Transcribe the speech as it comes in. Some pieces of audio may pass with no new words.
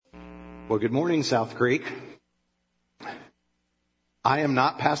Well, good morning, South Creek. I am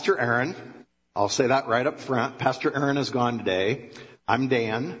not Pastor Aaron. I'll say that right up front. Pastor Aaron is gone today. I'm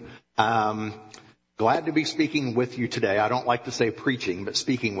Dan. Glad to be speaking with you today. I don't like to say preaching, but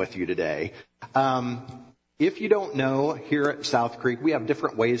speaking with you today. If you don't know, here at South Creek, we have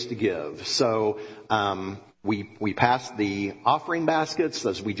different ways to give. So we pass the offering baskets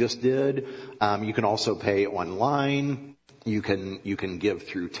as we just did. You can also pay online. You can give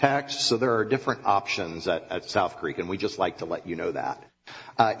through text. So there are different options at South Creek, and we just like to let you know that.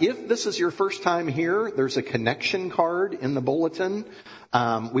 If this is your first time here, there's a connection card in the bulletin.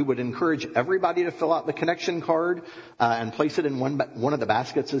 We would encourage everybody to fill out the connection card and place it in one of the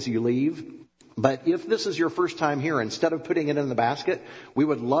baskets as you leave. But if this is your first time here, instead of putting it in the basket, we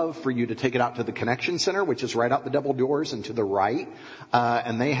would love for you to take it out to the Connection Center, which is right out the double doors and to the right.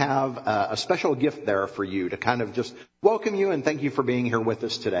 And they have a special gift there for you to kind of just welcome you and thank you for being here with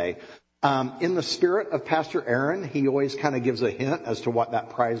us today. In the spirit of Pastor Aaron, he always kind of gives a hint as to what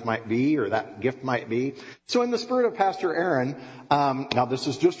that prize might be or that gift might be. So in the spirit of Pastor Aaron, now this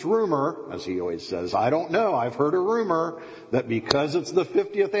is just rumor, as he always says. I don't know. I've heard a rumor that because it's the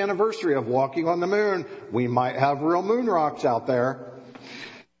 50th anniversary of walking on the moon, we might have real moon rocks out there.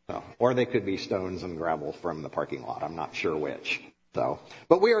 So, or they could be stones and gravel from the parking lot. I'm not sure which. So,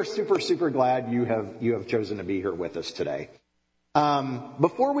 but we are super, super glad you have chosen to be here with us today.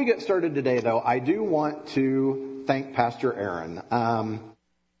 Before we get started today, though, I do want to thank Pastor Aaron.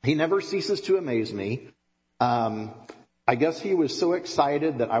 He never ceases to amaze me. I guess he was so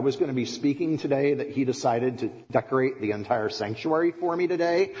excited that I was going to be speaking today that he decided to decorate the entire sanctuary for me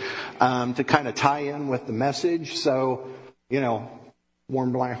today, to kind of tie in with the message. So,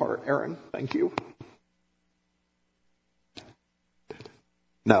 warmed my heart, Aaron. Thank you.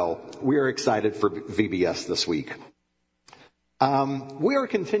 No, we are excited for VBS this week. We are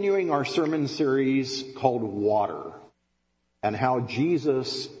continuing our sermon series called Water, and how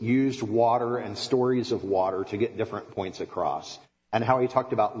Jesus used water and stories of water to get different points across, and how he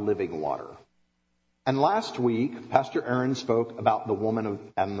talked about living water. And last week, Pastor Aaron spoke about the woman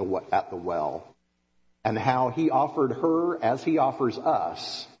at the well, and how he offered her, as he offers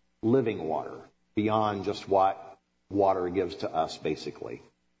us, living water, beyond just what water gives to us, basically.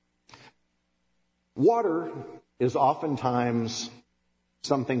 Water is oftentimes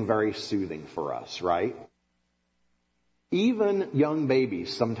something very soothing for us, right? Even young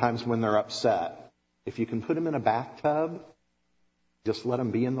babies, sometimes when they're upset, if you can put them in a bathtub, just let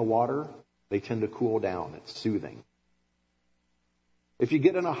them be in the water, they tend to cool down. It's soothing. If you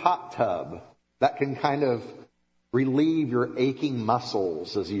get in a hot tub, that can kind of relieve your aching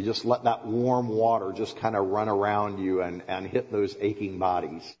muscles as you just let that warm water just kind of run around you and hit those aching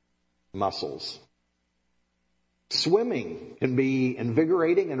muscles. Swimming can be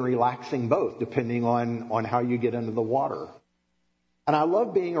invigorating and relaxing both, depending on how you get into the water. And I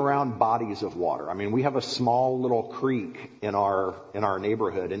love being around bodies of water. I mean, we have a small little creek in our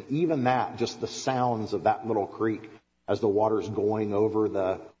neighborhood, and even that, just the sounds of that little creek as the water's going over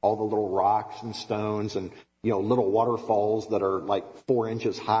all the little rocks and stones and, little waterfalls that are like 4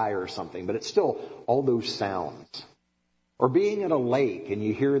 inches high or something, but it's still all those sounds. Or being at a lake and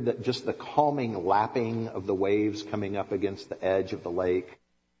you hear that just the calming lapping of the waves coming up against the edge of the lake.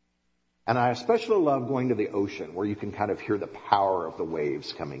 And I especially love going to the ocean where you can kind of hear the power of the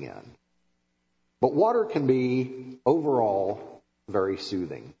waves coming in. But water can be overall very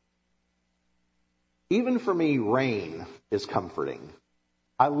soothing. Even for me, rain is comforting.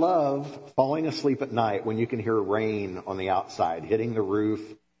 I love falling asleep at night when you can hear rain on the outside, hitting the roof,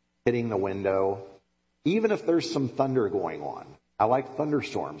 hitting the window. Even if there's some thunder going on. I like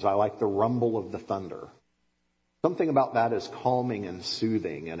thunderstorms. I like the rumble of the thunder. Something about that is calming and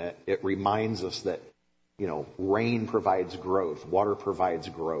soothing, and it reminds us that, rain provides growth. Water provides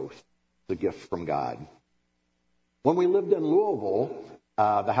growth. It's a gift from God. When we lived in Louisville,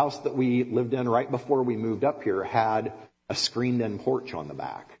 the house that we lived in right before we moved up here had a screened-in porch on the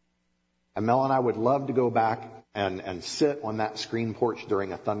back. And Mel and I would love to go back and sit on that screen porch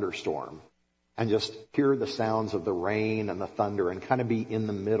during a thunderstorm and just hear the sounds of the rain and the thunder and kind of be in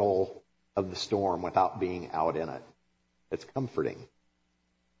the middle of the storm without being out in it. It's comforting.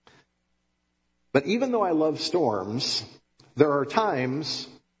 But even though I love storms, there are times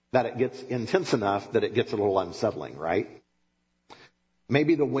that it gets intense enough that it gets a little unsettling, right?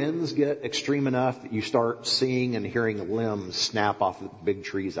 Maybe the winds get extreme enough that you start seeing and hearing limbs snap off the big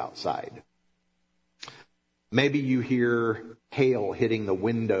trees outside. Maybe you hear hail hitting the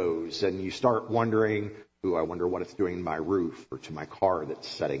windows and you start wondering, I wonder what it's doing to my roof or to my car that's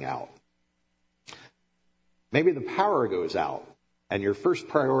setting out. Maybe the power goes out and your first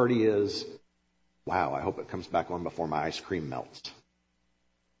priority is, wow, I hope it comes back on before my ice cream melts.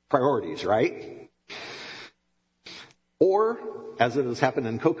 Priorities, right? Or, as it has happened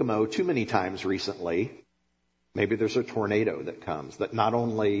in Kokomo too many times recently, maybe there's a tornado that comes that not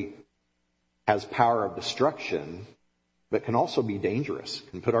only has power of destruction, but can also be dangerous,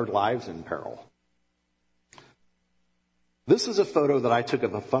 can put our lives in peril. This is a photo that I took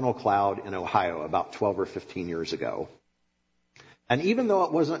of a funnel cloud in Ohio about 12 or 15 years ago. And even though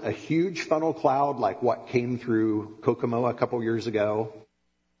it wasn't a huge funnel cloud like what came through Kokomo a couple years ago,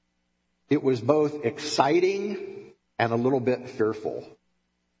 it was both exciting and a little bit fearful.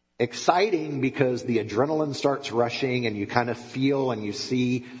 Exciting because the adrenaline starts rushing and you kind of feel and you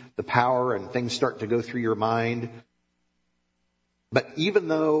see the power and things start to go through your mind. But even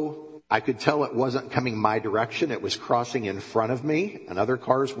though I could tell it wasn't coming my direction, it was crossing in front of me, and other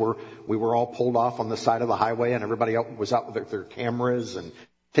cars we were all pulled off on the side of the highway, and everybody else was out with their cameras and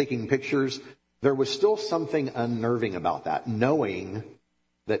taking pictures. There was still something unnerving about that, knowing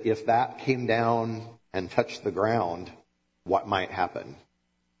that if that came down and touched the ground, what might happen?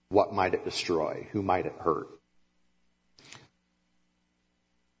 What might it destroy? Who might it hurt?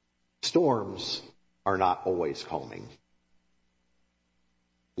 Storms are not always calming.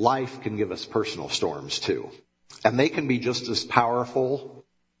 Life can give us personal storms too, and they can be just as powerful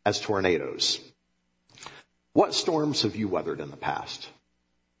as tornadoes. What storms have you weathered in the past?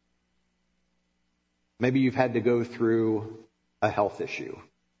 Maybe you've had to go through a health issue,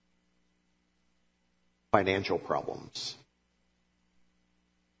 financial problems,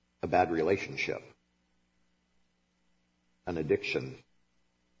 a bad relationship, an addiction,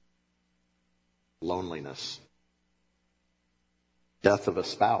 loneliness, death of a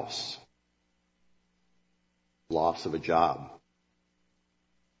spouse, loss of a job,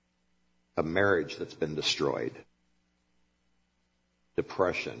 a marriage that's been destroyed,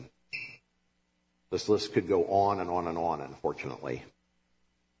 depression. This list could go on and on and on, unfortunately.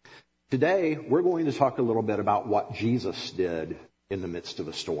 Today, we're going to talk a little bit about what Jesus did in the midst of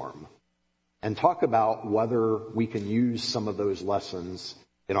a storm and talk about whether we can use some of those lessons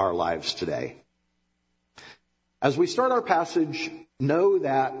in our lives today. As we start our passage, know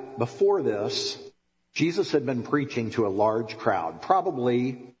that before this, Jesus had been preaching to a large crowd,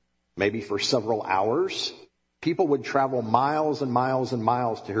 probably maybe for several hours. People would travel miles and miles and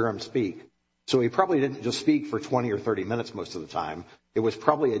miles to hear him speak. So he probably didn't just speak for 20 or 30 minutes most of the time. It was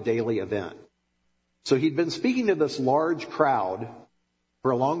probably a daily event. So he'd been speaking to this large crowd for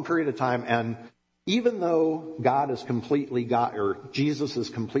a long period of time, and even though God is completely God, or Jesus is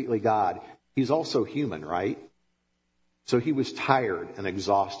completely God, he's also human, right? So he was tired and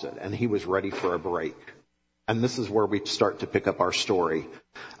exhausted, and he was ready for a break. And this is where we start to pick up our story.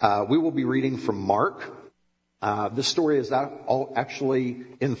 We will be reading from Mark. This story is actually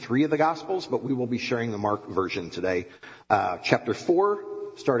in 3 of the Gospels, but we will be sharing the Mark version today. Chapter 4,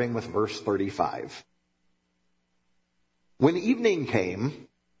 starting with verse 35. When evening came,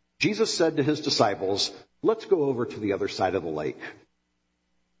 Jesus said to his disciples, "Let's go over to the other side of the lake."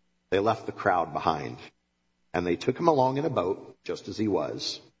 They left the crowd behind, and they took him along in a boat, just as he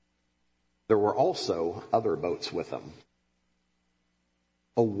was. There were also other boats with him.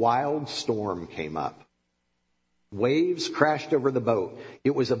 A wild storm came up. Waves crashed over the boat.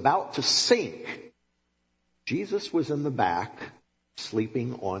 It was about to sink. Jesus was in the back,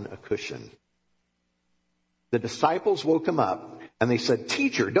 sleeping on a cushion. The disciples woke him up, and they said,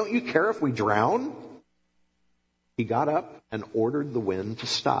 "Teacher, don't you care if we drown?" He got up and ordered the wind to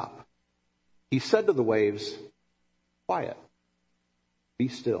stop. He said to the waves, "Quiet, be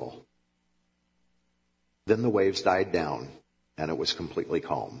still." Then the waves died down, and it was completely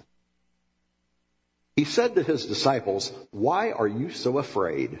calm. He said to his disciples, "Why are you so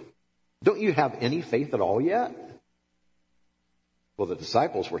afraid? Don't you have any faith at all yet?" Well, the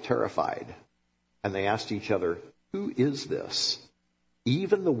disciples were terrified, and they asked each other, "Who is this?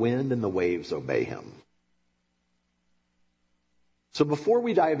 Even the wind and the waves obey him." So before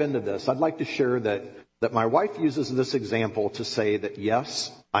we dive into this, I'd like to share that my wife uses this example to say that,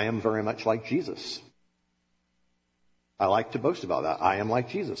 yes, I am very much like Jesus. I like to boast about that. I am like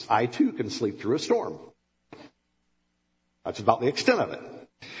Jesus. I too can sleep through a storm. That's about the extent of it.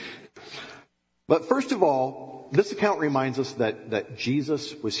 But first of all, this account reminds us that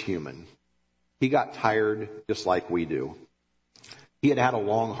Jesus was human. He got tired just like we do. He had had a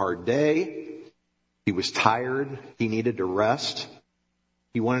long, hard day. He was tired. He needed to rest.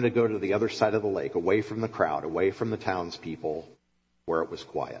 He wanted to go to the other side of the lake, away from the crowd, away from the townspeople, where it was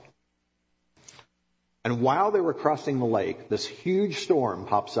quiet. And while they were crossing the lake, this huge storm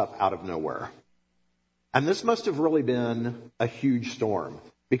pops up out of nowhere. And this must have really been a huge storm.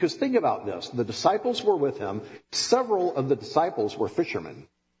 Because think about this. The disciples were with him. Several of the disciples were fishermen.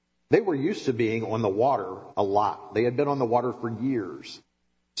 They were used to being on the water a lot. They had been on the water for years.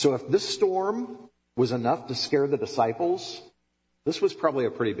 So if this storm was enough to scare the disciples, this was probably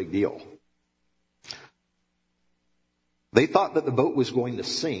a pretty big deal. They thought that the boat was going to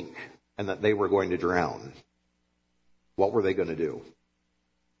sink and that they were going to drown. What were they going to do?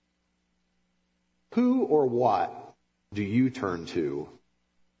 Who or what do you turn to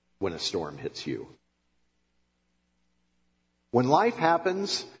when a storm hits you? When life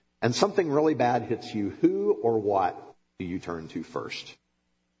happens and something really bad hits you, who or what do you turn to first?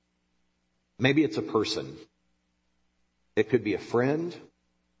 Maybe it's a person. It could be a friend,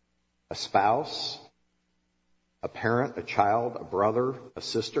 a spouse, a parent, a child, a brother, a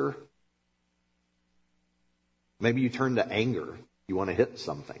sister. Maybe you turn to anger. You want to hit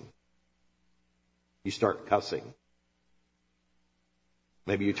something. You start cussing.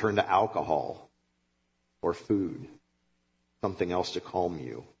 Maybe you turn to alcohol or food, something else to calm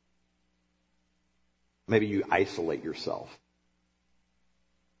you. Maybe you isolate yourself.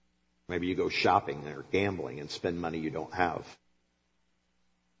 Maybe you go shopping or gambling and spend money you don't have.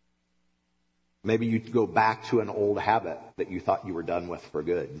 Maybe you go back to an old habit that you thought you were done with for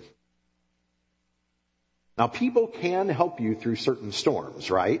good. Now, people can help you through certain storms,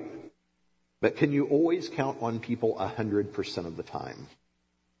 right? But can you always count on people 100% of the time?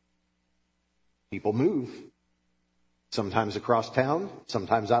 People move. Sometimes across town,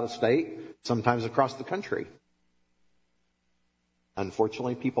 sometimes out of state, sometimes across the country.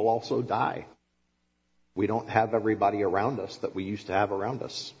 Unfortunately, people also die. We don't have everybody around us that we used to have around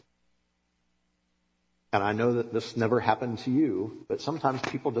us. And I know that this never happened to you, but sometimes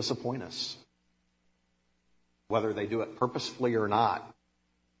people disappoint us. Whether they do it purposefully or not,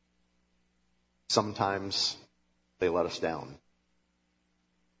 sometimes they let us down.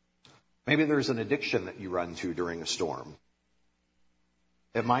 Maybe there's an addiction that you run to during a storm.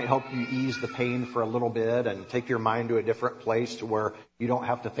 It might help you ease the pain for a little bit and take your mind to a different place to where you don't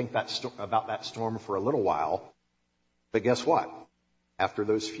have to think about that storm for a little while. But guess what? After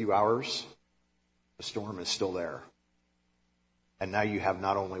those few hours, the storm is still there. And now you have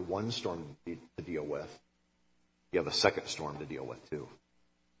not only one storm to deal with, you have a second storm to deal with too.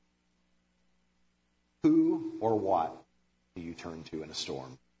 Who or what do you turn to in a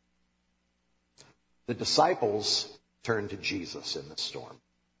storm? The disciples turned to Jesus in this storm.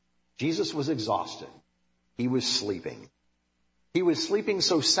 Jesus was exhausted. He was sleeping. He was sleeping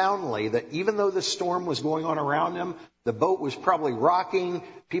so soundly that even though the storm was going on around him, the boat was probably rocking,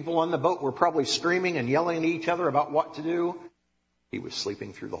 people on the boat were probably screaming and yelling at each other about what to do, he was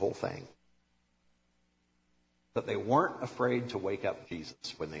sleeping through the whole thing. But they weren't afraid to wake up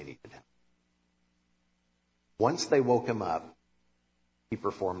Jesus when they needed him. Once they woke him up, he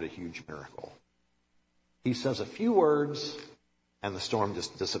performed a huge miracle. He says a few words, and the storm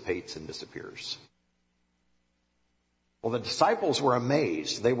just dissipates and disappears. Well, the disciples were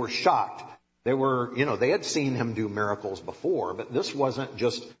amazed. They were shocked. They had seen him do miracles before, but this wasn't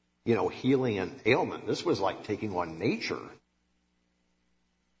just, healing an ailment. This was like taking on nature.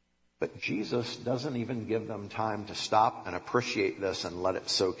 But Jesus doesn't even give them time to stop and appreciate this and let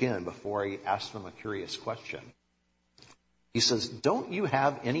it soak in before he asks them a curious question. He says, "Don't you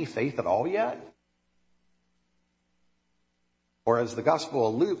have any faith at all yet?" Or as the Gospel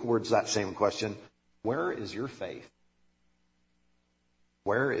of Luke words that same question, where is your faith?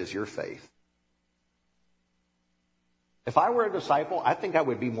 Where is your faith? If I were a disciple, I think I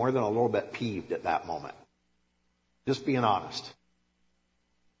would be more than a little bit peeved at that moment. Just being honest.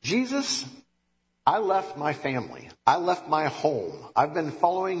 Jesus, I left my family. I left my home. I've been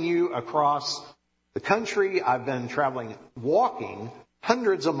following you across the country. I've been walking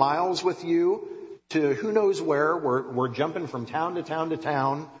hundreds of miles with you to who knows where. We're jumping from town to town to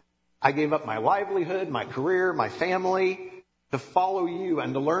town. I gave up my livelihood, my career, my family to follow you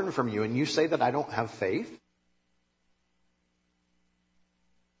and to learn from you. And you say that I don't have faith?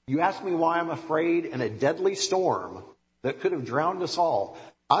 You ask me why I'm afraid in a deadly storm that could have drowned us all.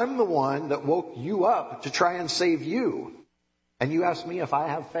 I'm the one that woke you up to try and save you. And you ask me if I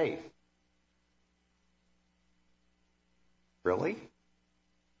have faith. Really?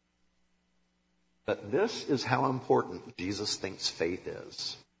 But this is how important Jesus thinks faith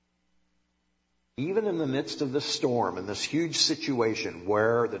is. Even in the midst of this storm and this huge situation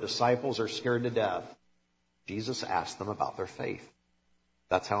where the disciples are scared to death, Jesus asked them about their faith.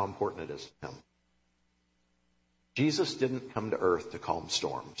 That's how important it is to him. Jesus didn't come to earth to calm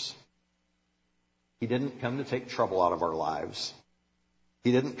storms. He didn't come to take trouble out of our lives.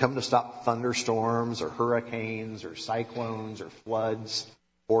 He didn't come to stop thunderstorms or hurricanes or cyclones or floods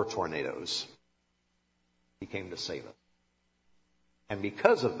or tornadoes. He came to save us. And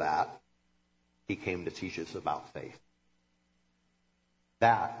because of that, he came to teach us about faith.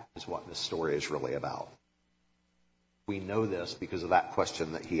 That is what this story is really about. We know this because of that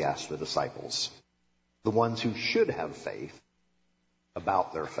question that he asked the disciples, the ones who should have faith,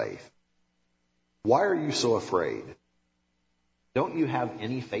 about their faith. Why are you so afraid? Don't you have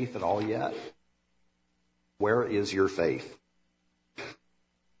any faith at all yet? Where is your faith?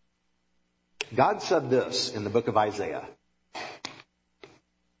 God said this in the book of Isaiah.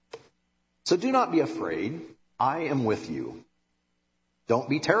 So do not be afraid. I am with you. Don't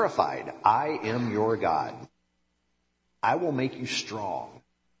be terrified. I am your God. I will make you strong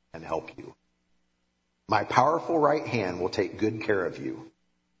and help you. My powerful right hand will take good care of you.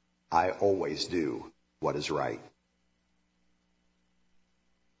 I always do what is right.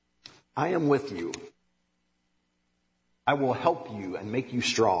 I am with you. I will help you and make you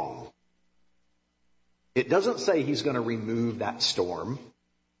strong. It doesn't say he's going to remove that storm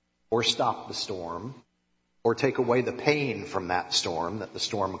or stop the storm or take away the pain from that storm that the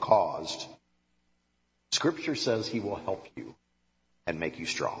storm caused. Scripture says he will help you and make you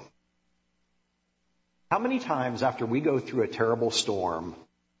strong. How many times after we go through a terrible storm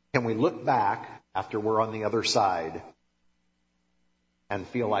can we look back after we're on the other side and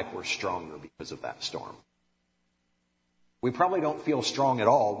feel like we're stronger because of that storm? We probably don't feel strong at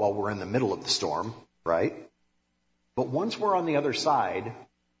all while we're in the middle of the storm, right? But once we're on the other side,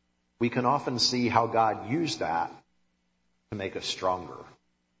 we can often see how God used that to make us stronger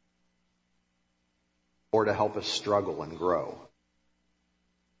or to help us struggle and grow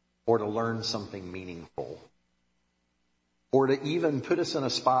or to learn something meaningful or to even put us in a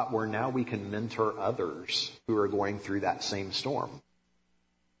spot where now we can mentor others who are going through that same storm.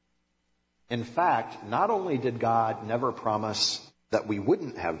 In fact, not only did God never promise that we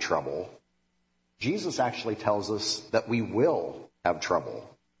wouldn't have trouble, Jesus actually tells us that we will have trouble.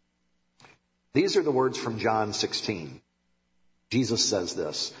 These are the words from John 16. Jesus says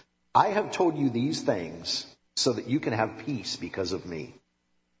this, I have told you these things so that you can have peace because of me.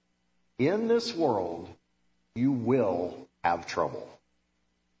 In this world, you will have trouble.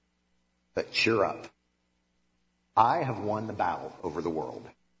 But cheer up. I have won the battle over the world.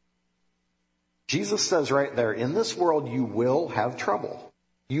 Jesus says right there, in this world you will have trouble.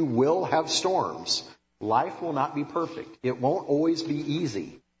 You will have storms. Life will not be perfect. It won't always be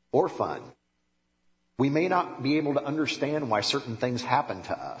easy or fun. We may not be able to understand why certain things happen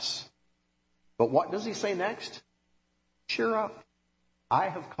to us. But what does he say next? Cheer up. I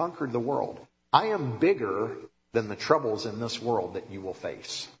have conquered the world. I am bigger than the troubles in this world that you will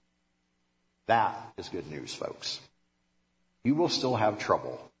face. That is good news, folks. You will still have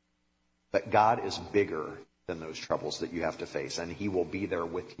trouble. But God is bigger than those troubles that you have to face, and he will be there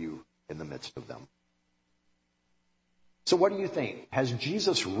with you in the midst of them. So what do you think? Has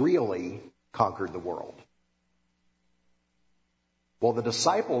Jesus really conquered the world? Well, the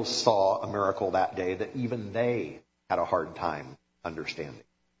disciples saw a miracle that day that even they had a hard time understanding.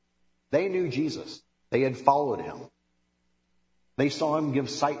 They knew Jesus. They had followed him. They saw him give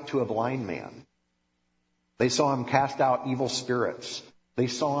sight to a blind man. They saw him cast out evil spirits. They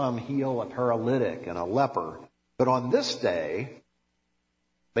saw him heal a paralytic and a leper. But on this day,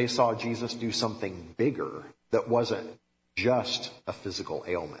 they saw Jesus do something bigger that wasn't just a physical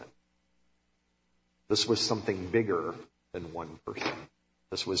ailment. This was something bigger than one person.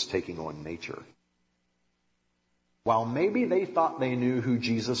 This was taking on nature. While maybe they thought they knew who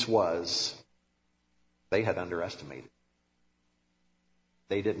Jesus was, they had underestimated.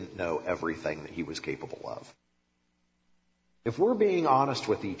 They didn't know everything that he was capable of. If we're being honest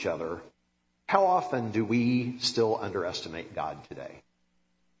with each other, how often do we still underestimate God today?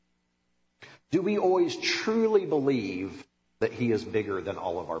 Do we always truly believe that he is bigger than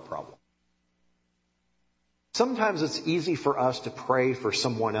all of our problems? Sometimes it's easy for us to pray for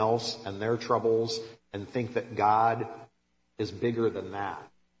someone else and their troubles and think that God is bigger than that.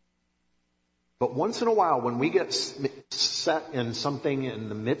 But once in a while, when we get set in something in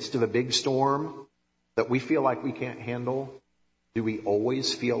the midst of a big storm that we feel like we can't handle, do we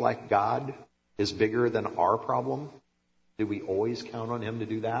always feel like God is bigger than our problem? Do we always count on him to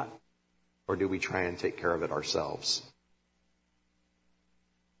do that? Or do we try and take care of it ourselves?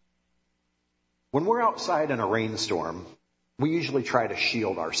 When we're outside in a rainstorm, we usually try to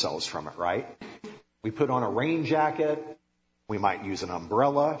shield ourselves from it, right? We put on a rain jacket. We might use an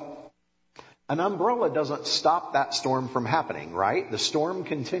umbrella. An umbrella doesn't stop that storm from happening, right? The storm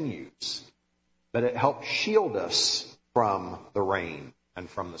continues, but it helps shield us from the rain and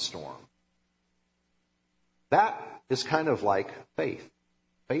from the storm. That is kind of like faith.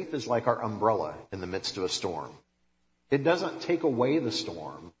 Faith is like our umbrella in the midst of a storm. It doesn't take away the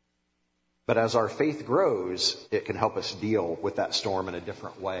storm, but as our faith grows, it can help us deal with that storm in a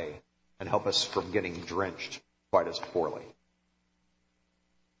different way and help us from getting drenched quite as poorly.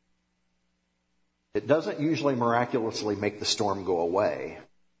 It doesn't usually miraculously make the storm go away,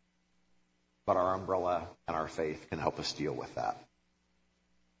 but our umbrella and our faith can help us deal with that.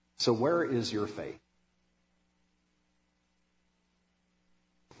 So where is your faith?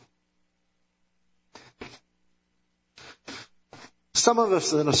 Some of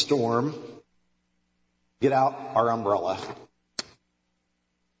us in a storm get out our umbrella.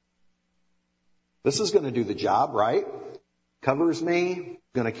 This is going to do the job, right? Covers me,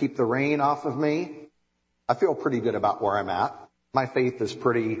 going to keep the rain off of me. I feel pretty good about where I'm at. My faith is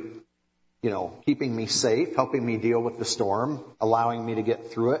pretty, keeping me safe, helping me deal with the storm, allowing me to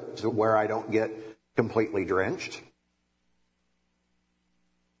get through it to where I don't get completely drenched.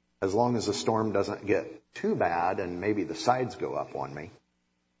 As long as the storm doesn't get too bad and maybe the sides go up on me.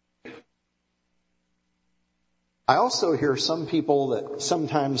 I also hear some people that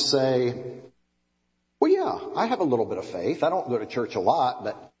sometimes say, well, yeah, I have a little bit of faith. I don't go to church a lot,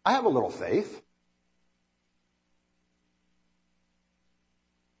 but I have a little faith.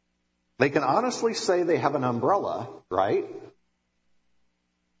 They can honestly say they have an umbrella, right?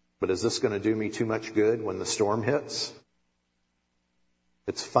 But is this going to do me too much good when the storm hits?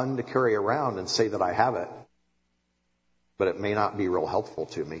 It's fun to carry around and say that I have it, but it may not be real helpful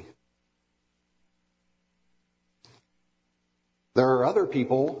to me. There are other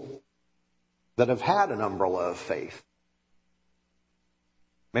people that have had an umbrella of faith.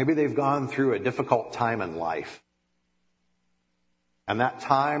 Maybe they've gone through a difficult time in life, and that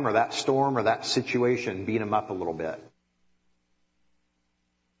time or that storm or that situation beat them up a little bit.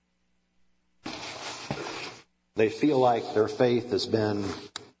 They feel like their faith has been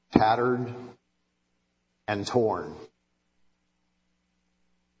tattered and torn.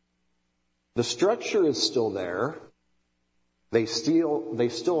 The structure is still there. They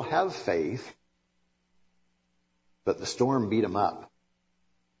still have faith, but the storm beat them up.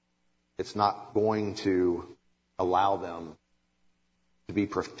 It's not going to allow them to be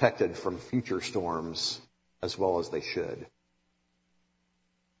protected from future storms as well as they should.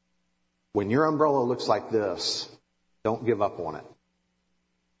 When your umbrella looks like this, don't give up on it.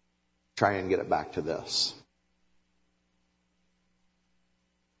 Try and get it back to this.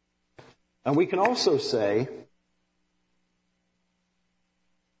 And we can also say,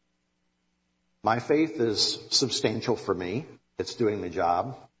 my faith is substantial for me. It's doing the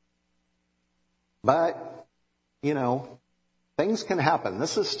job. But, things can happen.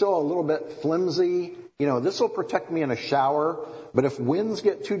 This is still a little bit flimsy. This will protect me in a shower. But if winds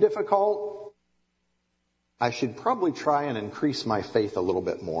get too difficult, I should probably try and increase my faith a little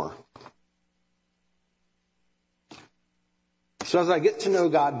bit more. So as I get to know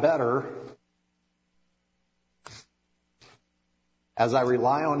God better, as I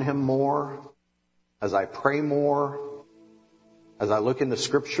rely on Him more, as I pray more, as I look into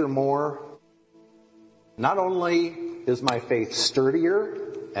Scripture more, not only is my faith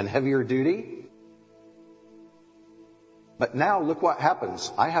sturdier and heavier duty, but now look what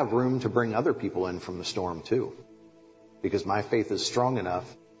happens. I have room to bring other people in from the storm too. Because my faith is strong enough,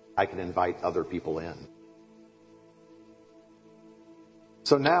 I can invite other people in.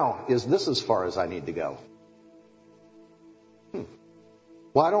 So now, is this as far as I need to go?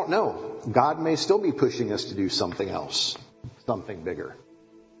 Well, I don't know. God may still be pushing us to do something else, something bigger.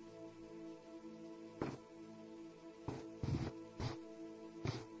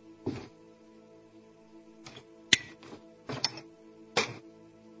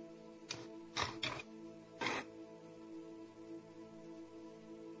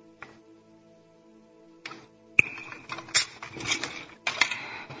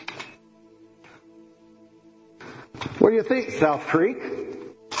 What do you think, South Creek?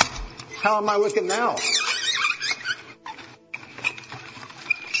 How am I looking now?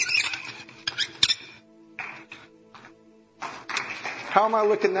 How am I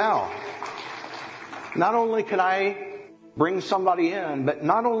looking now? Not only can I bring somebody in, but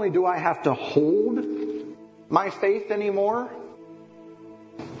not only do I have to hold my faith anymore,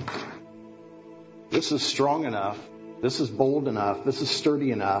 this is strong enough, this is bold enough, this is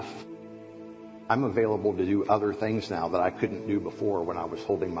sturdy enough. I'm available to do other things now that I couldn't do before when I was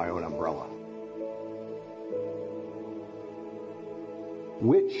holding my own umbrella.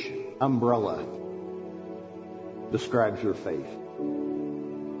 Which umbrella describes your faith?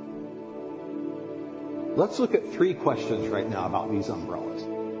 Let's look at 3 questions right now about these umbrellas.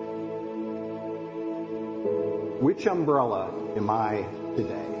 Which umbrella am I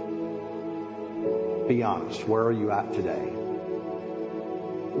today? Be honest, where are you at today?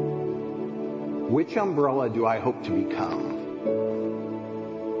 Which umbrella do I hope to become?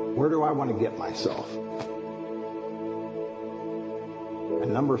 Where do I want to get myself?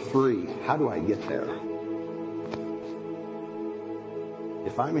 And number 3, how do I get there?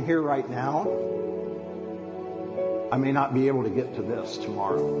 If I'm here right now, I may not be able to get to this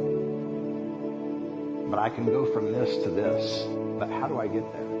tomorrow. But I can go from this to this. But how do I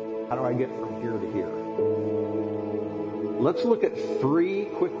get there? How do I get from here to here? Let's look at 3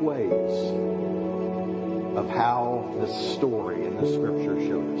 quick ways of how this story in the scripture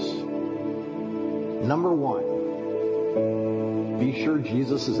showed us. Number 1, be sure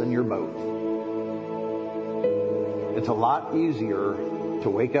Jesus is in your boat. It's a lot easier to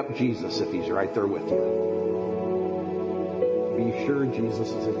wake up Jesus if he's right there with you. Be sure Jesus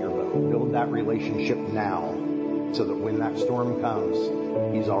is in your boat. Build that relationship now so that when that storm comes,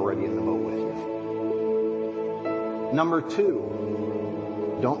 he's already in the boat with you. Number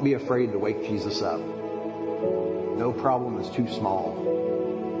 2, don't be afraid to wake Jesus up. No problem is too small.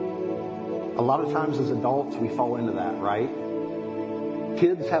 A lot of times as adults, we fall into that, right?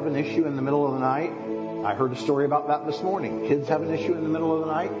 Kids have an issue in the middle of the night. I heard a story about that this morning. Kids have an issue in the middle of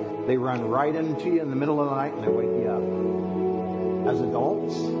the night. They run right into you in the middle of the night and they wake you up. As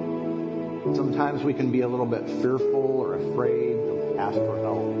adults, sometimes we can be a little bit fearful or afraid to ask for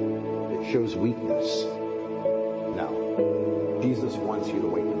help. It shows weakness. No. Jesus wants you to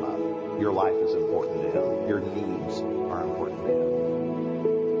wake him up. Your life is important to him. Your needs are important to him.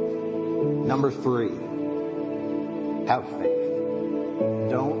 Number 3, have faith.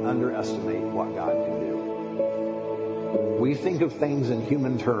 Don't underestimate what God can do. We think of things in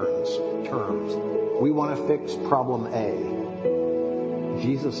human terms. We want to fix problem A.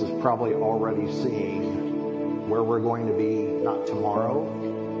 Jesus is probably already seeing where we're going to be, not tomorrow,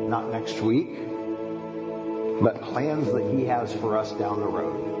 not next week, but plans that he has for us down the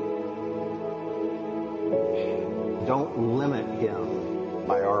road. Don't limit him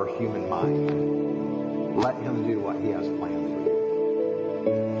by our human mind. Let him do what he has planned for you.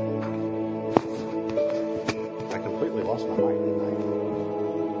 I completely lost my mind, didn't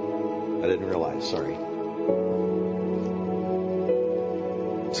I? I didn't realize, sorry.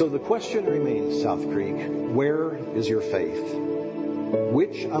 So the question remains, South Creek, where is your faith?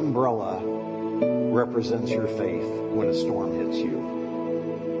 Which umbrella represents your faith when a storm hits you?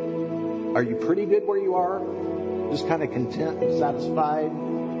 Are you pretty good where you are? Just kind of content and satisfied?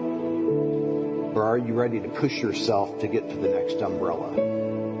 Or are you ready to push yourself to get to the next umbrella?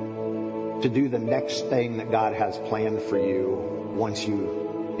 To do the next thing that God has planned for you once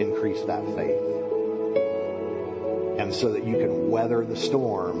you increase that faith? And so that you can weather the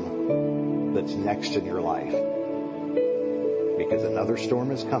storm that's next in your life. Because another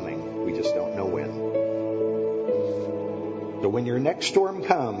storm is coming. We just don't know when. So when your next storm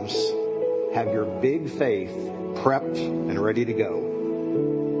comes, have your big faith prepped and ready to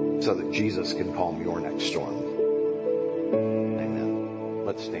go so that Jesus can calm your next storm. Amen.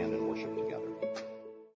 Let's stand and